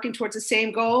team, working towards the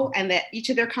same goal, and that each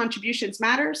of their contributions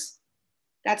matters.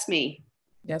 That's me.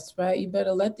 That's right. You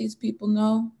better let these people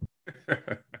know.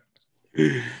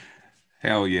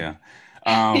 Hell yeah.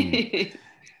 Dianne,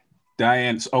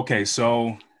 okay,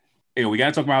 so we got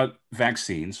to talk about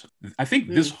vaccines. I think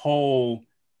this whole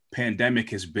pandemic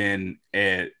has been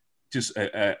an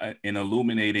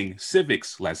illuminating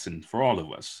civics lesson for all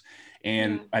of us.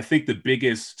 And I think the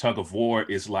biggest tug of war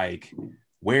is like,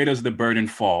 where does the burden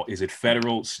fall? Is it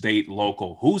federal, state,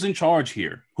 local? Who's in charge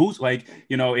here? Who's like,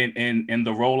 in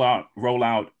the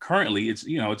rollout currently, it's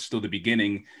still the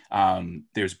beginning.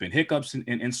 There's been hiccups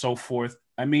and so forth.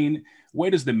 I mean, where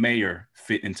does the mayor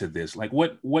fit into this? Like,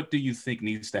 what do you think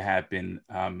needs to happen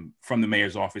from the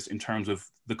mayor's office in terms of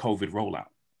the COVID rollout,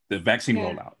 the vaccine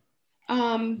rollout?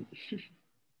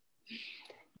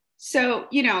 So,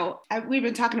 we've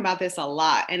been talking about this a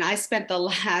lot, and I spent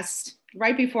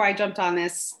right before I jumped on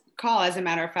this call, as a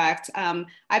matter of fact,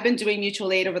 I've been doing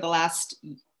mutual aid over the last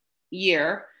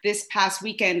year. This past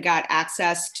weekend got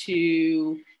access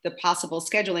to the possible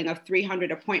scheduling of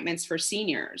 300 appointments for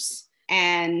seniors,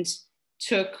 and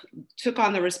took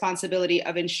on the responsibility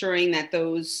of ensuring that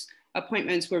those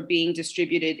appointments were being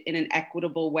distributed in an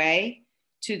equitable way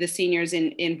to the seniors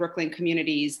in Brooklyn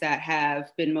communities that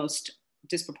have been most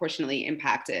disproportionately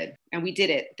impacted. And we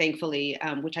did it, thankfully,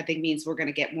 which I think means we're going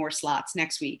to get more slots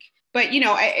next week. But,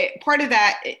 part of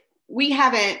that,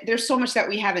 there's so much that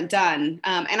we haven't done.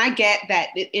 And I get that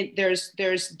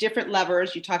there's different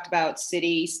levers. You talked about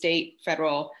city, state,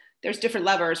 federal. There's different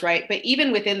levers, right? But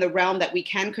even within the realm that we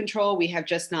can control, we have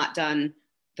just not done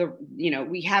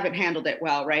we haven't handled it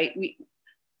well, right?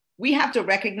 We have to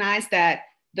recognize that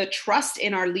the trust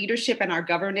in our leadership and our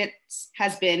governance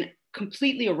has been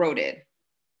completely eroded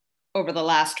over the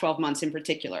last 12 months in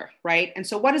particular, right? And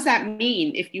so what does that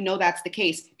mean if that's the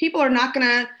case? People are not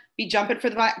gonna be jumping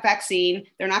for the vaccine.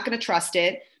 They're not gonna trust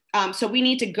it. So we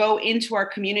need to go into our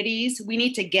communities. We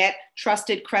need to get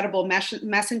trusted, credible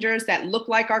messengers that look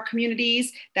like our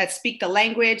communities, that speak the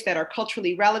language, that are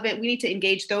culturally relevant. We need to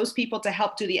engage those people to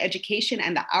help do the education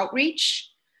and the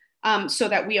outreach so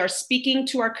that we are speaking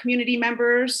to our community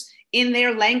members in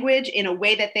their language in a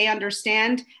way that they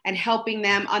understand and helping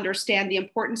them understand the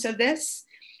importance of this.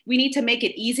 We need to make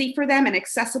it easy for them and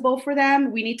accessible for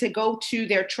them. We need to go to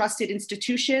their trusted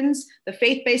institutions, the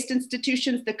faith-based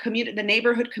institutions, the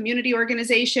neighborhood community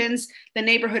organizations, the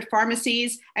neighborhood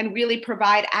pharmacies, and really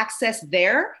provide access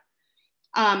there.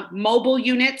 Mobile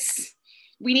units.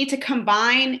 We need to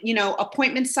combine,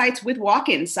 appointment sites with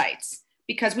walk-in sites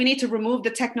because we need to remove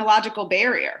the technological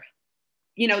barrier.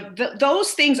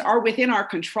 Those things are within our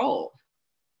control.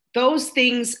 Those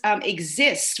things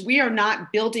exist. We are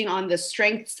not building on the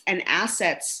strengths and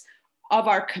assets of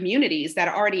our communities that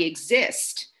already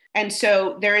exist. And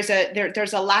so there's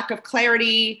a lack of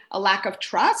clarity, a lack of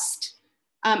trust,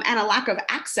 and a lack of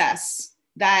access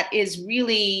that is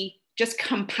really just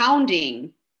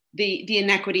compounding the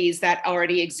inequities that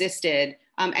already existed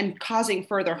and causing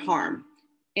further harm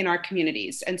in our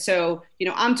communities. And so,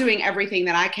 I'm doing everything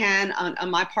that I can on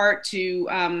my part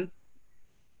to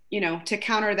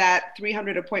counter that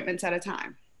 300 appointments at a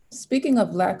time. Speaking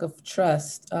of lack of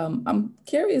trust, I'm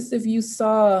curious if you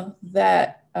saw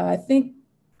that, I think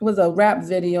it was a rap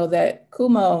video that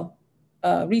Kumo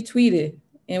retweeted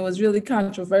and was really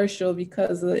controversial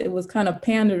because it was kind of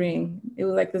pandering. It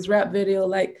was like this rap video,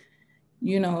 like,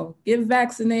 get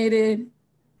vaccinated,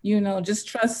 just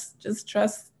trust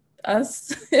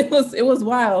us. It was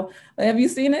wild. Have you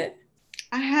seen it?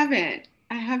 I haven't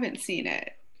seen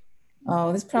it.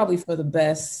 Oh, it's probably for the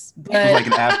best. But it was like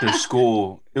an after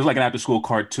school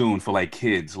cartoon for like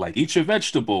kids, like eat your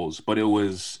vegetables, but it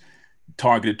was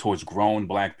targeted towards grown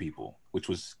Black people, which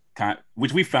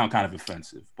we found kind of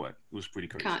offensive, but it was pretty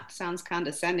crazy. Sounds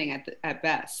condescending at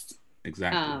best.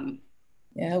 Exactly.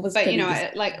 Yeah, it was. But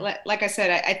like I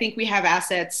said, I think we have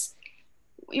assets.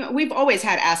 We've always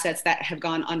had assets that have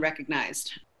gone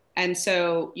unrecognized, and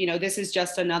so this is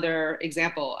just another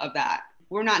example of that.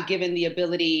 We're not given the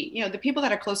ability, the people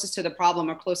that are closest to the problem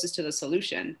are closest to the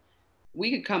solution. We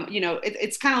could come,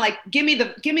 it's kind of like, give me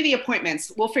the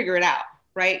appointments. We'll figure it out,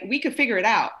 right? We could figure it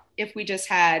out if we just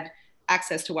had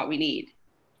access to what we need.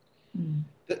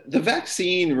 The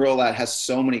vaccine rollout has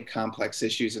so many complex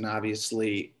issues, and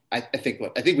obviously, I think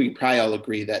we could probably all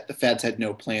agree that the feds had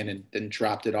no plan and then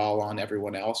dropped it all on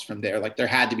everyone else from there. Like there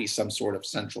had to be some sort of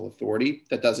central authority.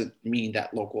 That doesn't mean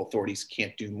that local authorities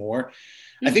can't do more.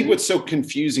 Mm-hmm. I think what's so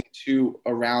confusing too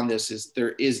around this is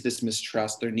there is this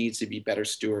mistrust. There needs to be better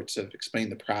stewards of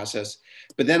explaining the process.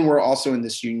 But then we're also in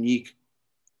this unique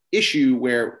issue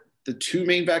where the two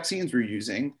main vaccines we're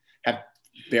using have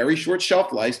very short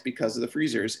shelf lives because of the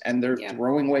freezers, and they're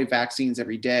throwing away vaccines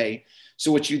every day.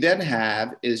 So what you then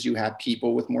have is you have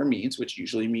people with more means, which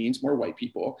usually means more white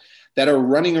people, that are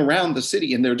running around the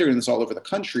city, and they're doing this all over the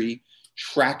country,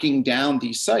 tracking down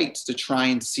these sites to try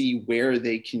and see where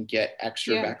they can get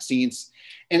extra vaccines.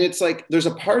 And it's like, there's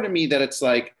a part of me that it's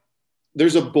like,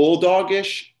 there's a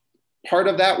bulldogish part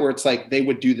of that where it's like, they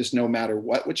would do this no matter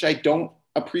what, which I don't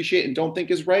appreciate and don't think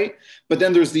is right. But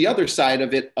then there's the other side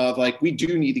of it of like, we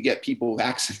do need to get people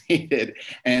vaccinated,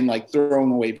 and like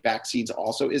throwing away vaccines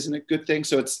also isn't a good thing.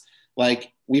 So it's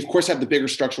like, we of course have the bigger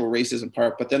structural racism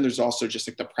part, but then there's also just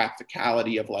like the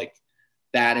practicality of like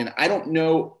that. And I don't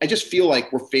know, I just feel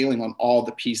like we're failing on all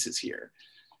the pieces here.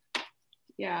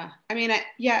 Yeah. I mean,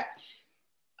 yes.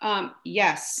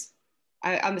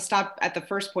 I'm gonna stop at the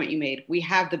first point you made. We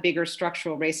have the bigger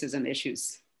structural racism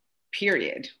issues,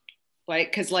 period.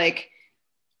 Like, because like,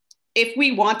 if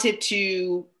we wanted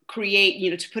to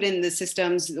create, to put in the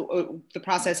systems, the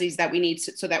processes that we need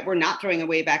so that we're not throwing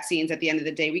away vaccines at the end of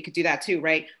the day, we could do that too,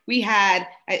 right? We had,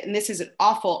 and this is an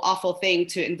awful, awful thing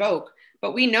to invoke,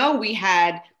 but we know we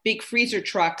had big freezer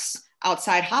trucks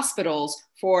outside hospitals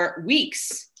for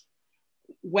weeks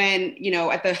when,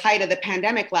 at the height of the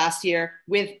pandemic last year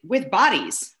with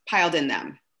bodies piled in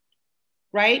them,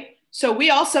 right? So we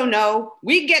also know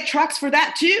we get trucks for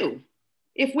that too.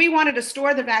 If we wanted to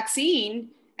store the vaccine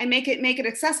and make it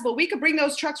accessible, we could bring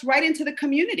those trucks right into the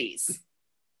communities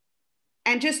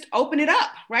and just open it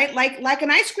up, right? Like an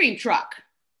ice cream truck,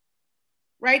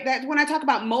 right? That when I talk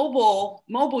about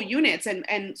mobile units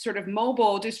and sort of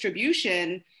mobile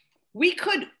distribution, we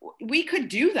could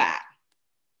do that,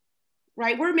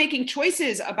 right? We're making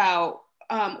choices about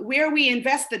where we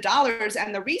invest the dollars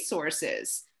and the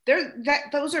resources.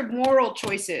 Those are moral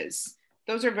choices.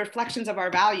 Those are reflections of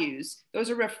our values. Those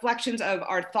are reflections of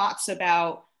our thoughts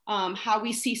about how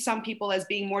we see some people as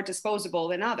being more disposable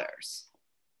than others.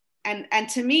 And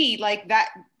to me, like that,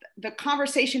 the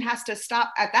conversation has to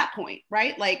stop at that point,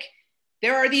 right? Like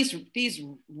there are these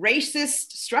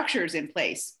racist structures in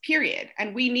place, period.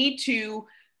 And we need to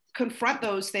confront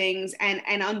those things and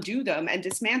undo them and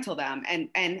dismantle them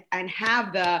and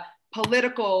have the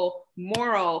political,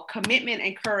 moral commitment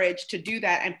and courage to do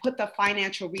that and put the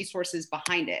financial resources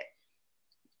behind it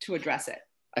to address it.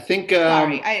 I think.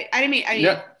 Sorry, I didn't mean.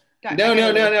 No.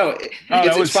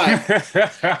 It's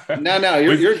fine. No,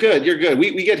 you're good. You're good.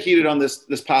 We get heated on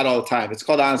this pod all the time. It's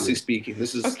called Honestly Speaking.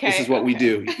 This is what we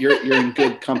do. You're in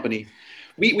good company.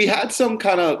 We had some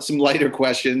lighter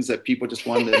questions that people just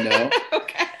wanted to know.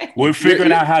 Okay. We're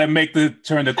figuring out how to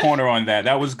turn the corner on that.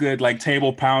 That was good, like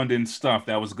table pounding stuff.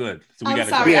 That was good. So I'm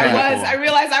sorry. I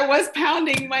realized I was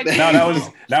pounding my table. No,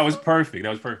 that was perfect. That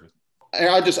was perfect.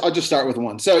 I'll just start with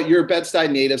one. So you're a Bed-Stuy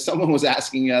native. Someone was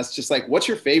asking us just like, what's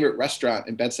your favorite restaurant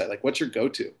in Bed-Stuy? Like, what's your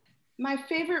go-to? My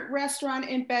favorite restaurant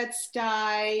in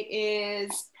Bed-Stuy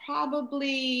is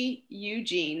probably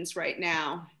Eugene's right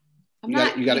now. You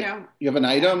have an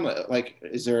item? Like,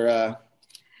 is there a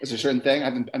certain thing? I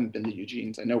haven't been to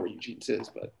Eugene's. I know where Eugene's is,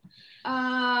 but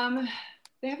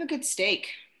they have a good steak.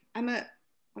 I'm a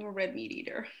red meat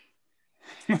eater.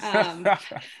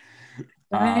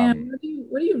 Dianne,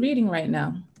 what are you reading right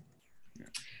now?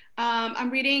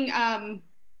 I'm reading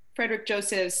Frederick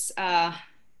Joseph's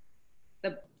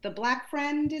the Black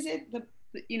Friend. Is it do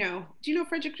you know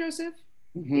Frederick Joseph?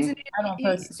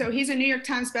 Mm-hmm. He's a New York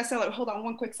Times bestseller. Hold on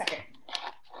one quick second.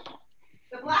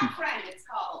 The Black Friend, it's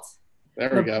called.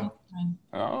 There we go.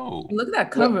 Oh, look at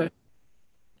that cover.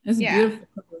 It's beautiful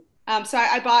cover. So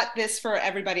I bought this for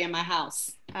everybody in my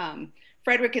house.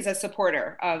 Frederick is a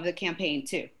supporter of the campaign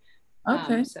too.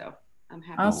 Okay. So I'm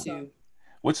happy to.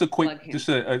 What's a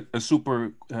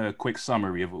super quick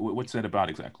summary of what's that about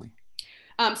exactly?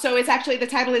 So it's actually, the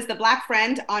title is The Black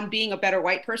Friend on Being a Better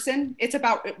White Person. It's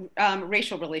about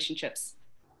racial relationships.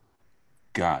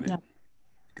 Got it.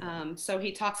 Yeah. So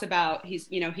he talks about,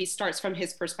 he starts from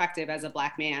his perspective as a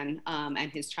Black man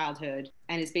and his childhood,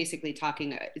 and is basically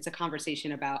it's a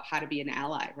conversation about how to be an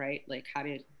ally, right? Like how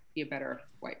to be a better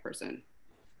white person,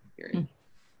 period.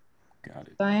 Got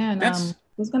it. Dianne,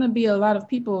 there's going to be a lot of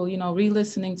people,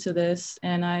 re-listening to this,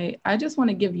 and I just want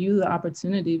to give you the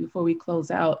opportunity before we close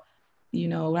out you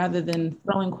know, rather than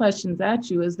throwing questions at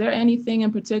you, is there anything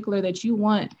in particular that you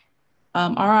want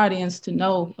our audience to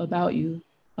know about you,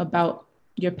 about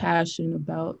your passion,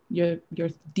 about your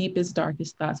deepest,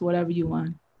 darkest thoughts, whatever you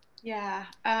want? Yeah,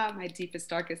 my deepest,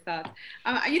 darkest thoughts.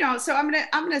 You know, so I'm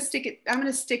gonna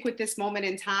stick with this moment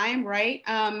in time, right?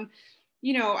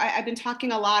 You know, I've been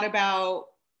talking a lot about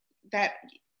that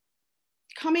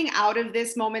coming out of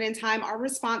this moment in time. Our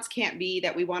response can't be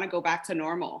that we want to go back to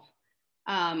normal.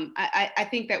 I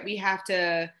think that we have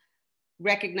to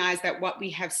recognize that what we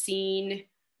have seen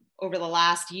over the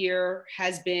last year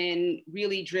has been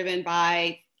really driven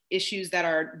by issues that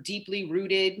are deeply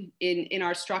rooted in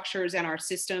our structures and our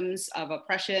systems of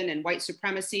oppression and white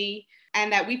supremacy,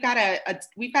 and that we've got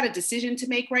a decision to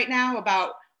make right now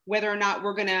about whether or not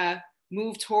we're going to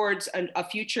move towards a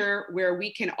future where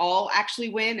we can all actually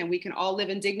win and we can all live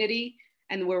in dignity,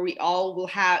 and where we all will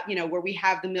have, you know, where we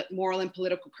have the moral and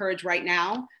political courage right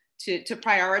now to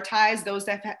prioritize those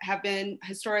that have been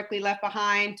historically left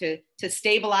behind, to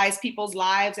stabilize people's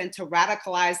lives, and to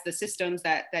radicalize the systems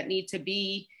that need to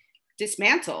be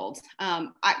dismantled.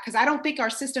 Because I don't think our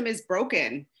system is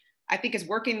broken. I think it's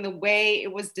working the way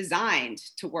it was designed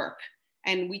to work.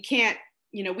 And we can't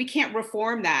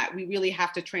reform that. We really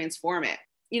have to transform it.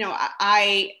 You know,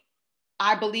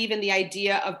 I believe in the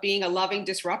idea of being a loving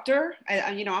disruptor.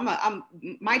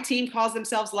 My team calls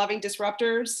themselves loving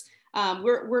disruptors.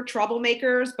 We're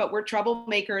troublemakers, but we're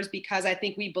troublemakers because I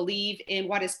think we believe in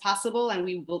what is possible, and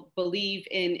we believe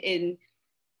in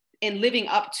living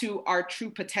up to our true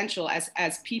potential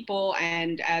as people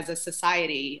and as a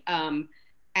society.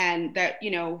 And that,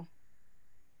 you know,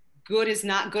 good is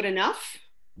not good enough,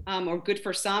 or good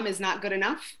for some is not good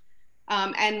enough.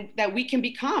 And that we can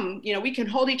become, you know, we can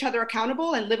hold each other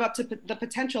accountable and live up to the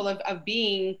potential of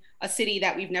being a city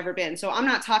that we've never been. So I'm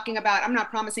not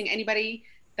promising anybody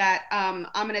that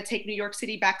I'm going to take New York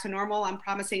City back to normal. I'm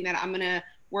promising that I'm going to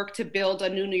work to build a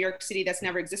new New York City that's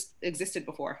never existed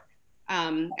before,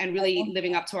 and really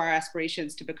living up to our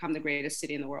aspirations to become the greatest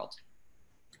city in the world.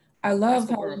 I love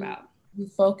how you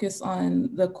focus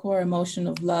on the core emotion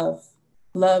of love.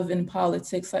 Love in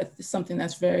politics is something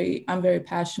I'm very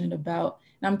passionate about.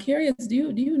 And I'm curious, do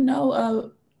you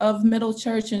know of Middle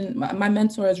Church? And my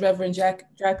mentor is Reverend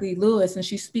Jackie Lewis, and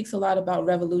she speaks a lot about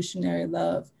revolutionary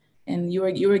love. And you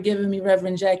were giving me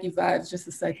Reverend Jackie vibes just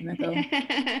a second ago.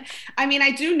 I mean,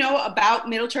 I do know about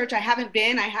Middle Church. I haven't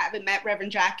met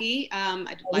Reverend Jackie.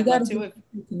 I'd love to.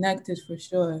 Connected for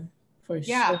sure.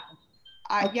 Yeah.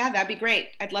 Okay. Yeah, that'd be great.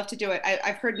 I'd love to do it.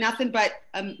 I've heard nothing but,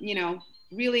 you know,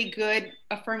 really good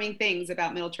affirming things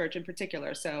about Middle Church in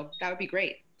particular. So that would be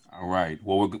great. All right.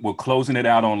 Well, we're closing it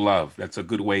out on love. That's a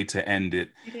good way to end it.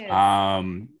 It is.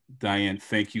 Dianne,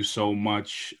 thank you so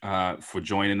much for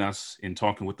joining us and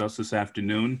talking with us this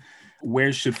afternoon.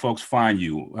 Where should folks find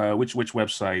you? Which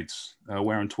websites?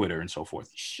 Where on Twitter and so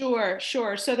forth? Sure.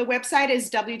 So the website is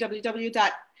www.Dianne,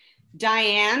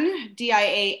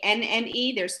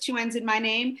 Dianne, there's two N's in my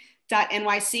name,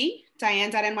 .nyc,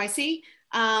 Dianne.nyc.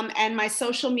 And my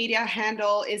social media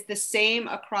handle is the same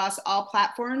across all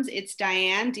platforms. It's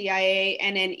Dianne,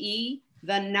 Dianne,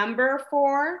 the number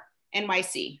 4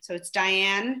 NYC. So it's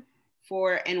Dianne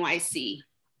for NYC.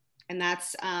 And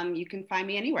that's, you can find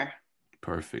me anywhere.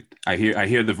 Perfect. I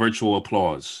hear the virtual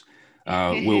applause.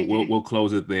 We'll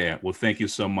close it there. Well, thank you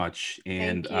so much.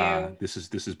 And this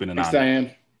has been an honor.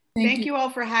 Dianne. Thank you all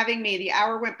for having me. The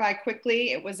hour went by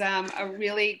quickly. It was a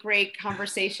really great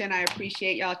conversation. I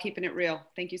appreciate y'all keeping it real.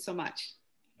 Thank you so much.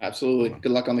 Absolutely.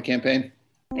 Good luck on the campaign.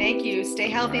 Thank you. Stay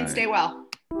healthy and stay well.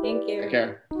 Thank you. Take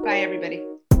care. Bye, everybody.